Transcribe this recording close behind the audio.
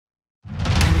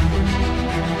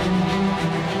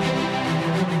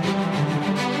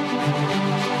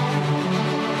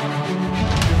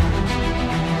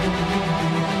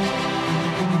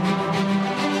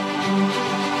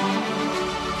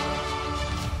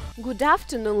Good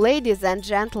afternoon, ladies and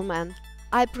gentlemen.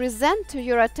 I present to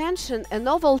your attention a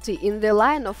novelty in the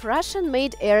line of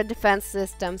Russian-made air defense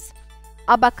systems.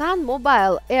 Abakan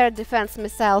mobile air defense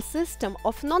missile system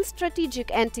of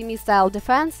non-strategic anti-missile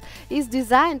defense is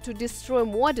designed to destroy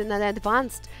modern and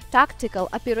advanced tactical,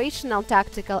 operational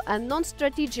tactical and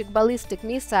non-strategic ballistic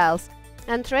missiles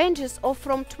and ranges of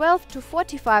from 12 to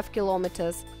 45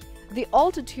 kilometers. The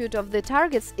altitude of the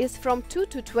targets is from 2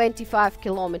 to 25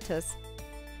 kilometers.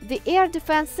 The air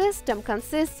defense system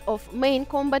consists of main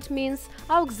combat means,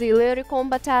 auxiliary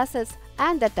combat assets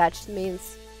and attached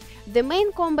means. The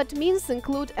main combat means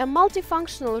include a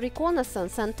multifunctional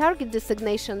reconnaissance and target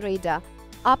designation radar,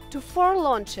 up to 4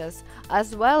 launches,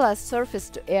 as well as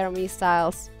surface-to-air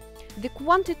missiles. The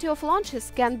quantity of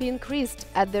launches can be increased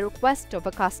at the request of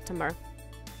a customer.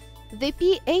 The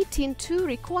P-18-2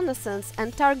 reconnaissance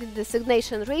and target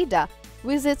designation radar,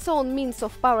 with its own means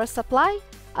of power supply,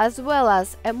 as well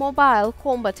as a mobile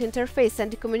combat interface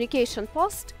and communication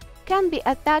post, can be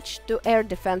attached to air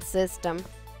defense system.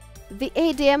 The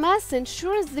ADMS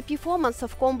ensures the performance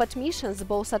of combat missions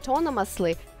both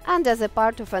autonomously and as a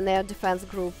part of an air defense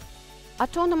group.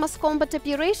 Autonomous combat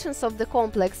operations of the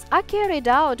complex are carried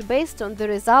out based on the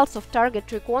results of target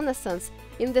reconnaissance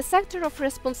in the sector of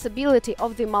responsibility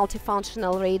of the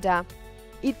multifunctional radar.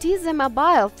 It is a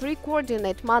mobile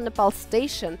 3-coordinate monopole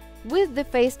station with the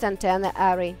phased antenna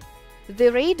array.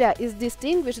 The radar is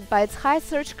distinguished by its high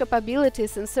search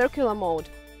capabilities in circular mode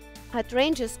at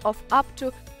ranges of up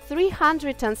to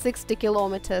 360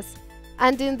 kilometers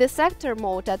and in the sector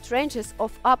mode at ranges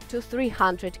of up to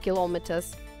 300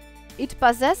 kilometers. It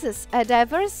possesses a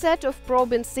diverse set of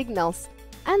probing signals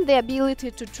and the ability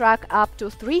to track up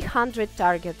to 300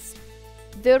 targets.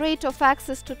 The rate of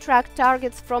access to track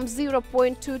targets from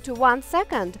 0.2 to 1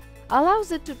 second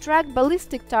allows it to track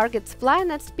ballistic targets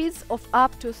flying at speeds of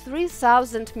up to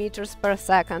 3000 meters per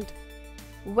second.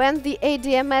 When the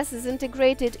ADMS is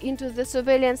integrated into the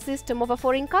surveillance system of a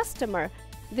foreign customer,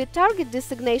 the target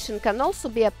designation can also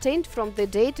be obtained from the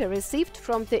data received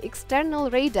from the external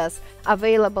radars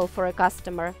available for a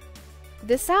customer.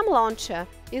 The SAM launcher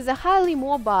is a highly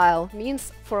mobile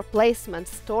means for placement,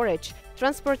 storage,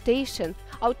 transportation,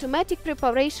 automatic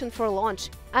preparation for launch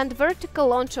and vertical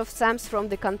launch of SAMs from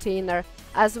the container,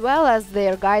 as well as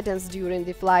their guidance during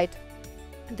the flight.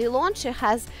 The launcher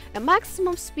has a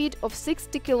maximum speed of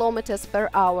 60 km per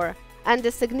hour and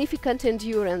a significant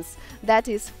endurance, that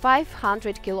is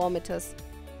 500 km.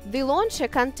 The launcher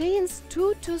contains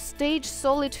 2 two-stage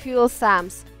solid fuel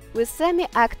SAMs with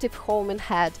semi-active homing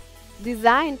head,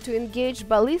 designed to engage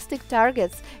ballistic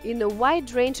targets in a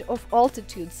wide range of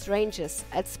altitudes ranges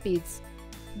at speeds.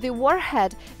 The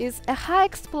warhead is a high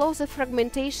explosive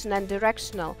fragmentation and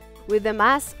directional, with a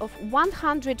mass of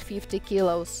 150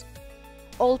 kilos.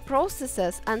 All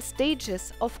processes and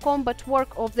stages of combat work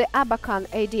of the Abakan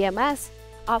ADMS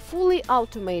are fully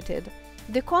automated.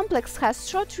 The complex has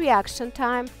short reaction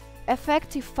time,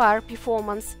 effective fire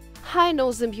performance, high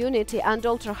nose immunity and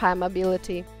ultra-high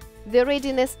mobility. The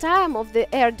readiness time of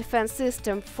the air defense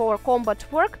system for combat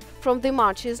work from the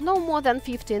march is no more than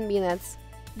 15 minutes.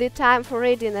 The time for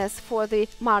readiness for the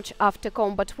march after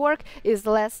combat work is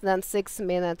less than 6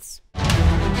 minutes.